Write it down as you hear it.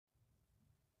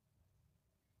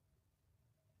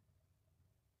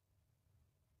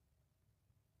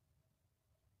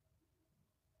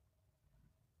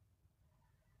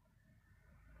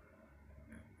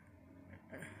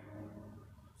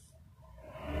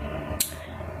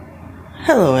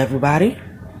Hello, everybody.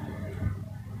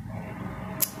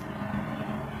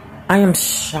 I am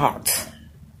shocked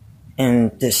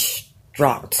and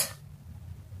distraught.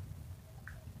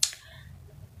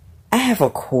 I have a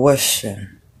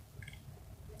question.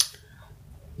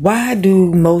 Why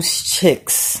do most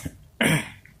chicks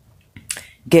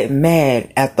get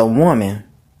mad at the woman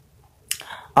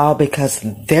all because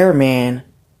their man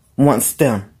wants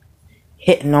them,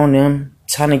 hitting on them,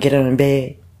 trying to get them in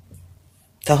bed,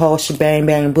 the whole shebang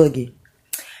bang boogie,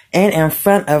 and in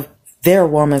front of their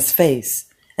woman's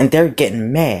face, and they're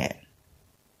getting mad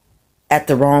at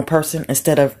the wrong person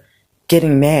instead of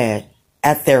getting mad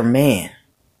at their man?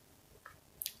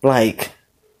 Like,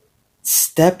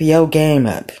 step your game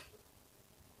up.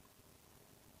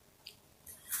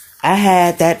 I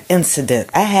had that incident,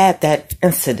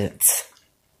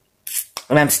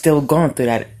 and I'm still going through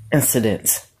that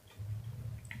incident.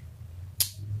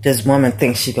 This woman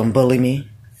thinks she can bully me,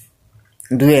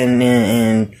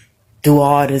 and do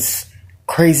all this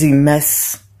crazy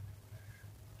mess.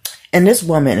 And this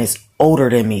woman is older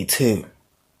than me too.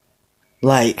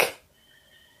 Like,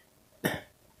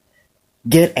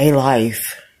 get a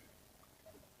life.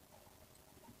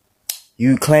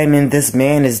 You claiming this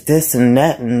man is this and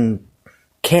that and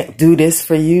can't do this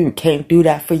for you, can't do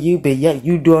that for you, but yet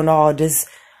you doing all this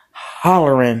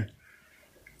hollering,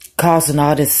 causing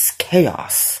all this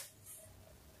chaos.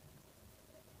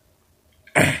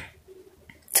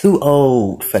 Too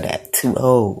old for that, too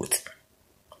old.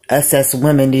 Us as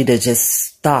women need to just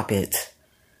stop it.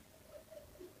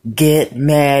 Get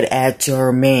mad at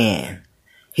your man.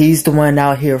 He's the one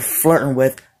out here flirting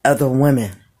with other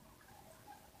women.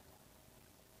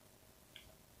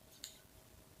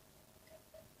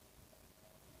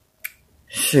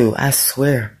 Shoot, I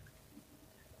swear.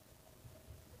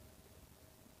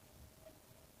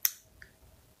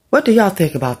 What do y'all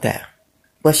think about that?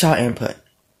 What's y'all input?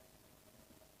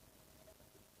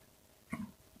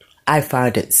 I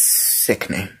find it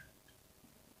sickening.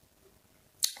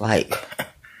 Like,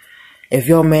 if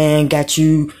your man got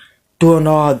you doing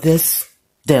all this,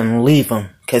 then leave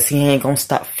him, because he ain't gonna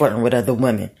stop flirting with other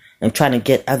women and trying to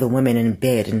get other women in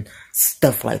bed and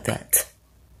stuff like that.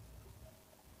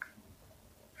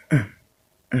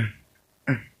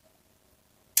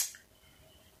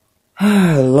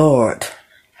 Lord,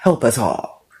 help us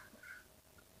all.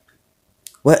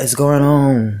 What is going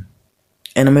on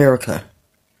in America?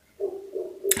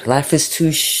 Life is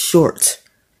too short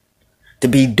to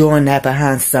be doing that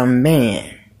behind some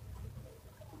man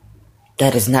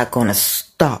that is not going to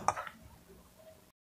stop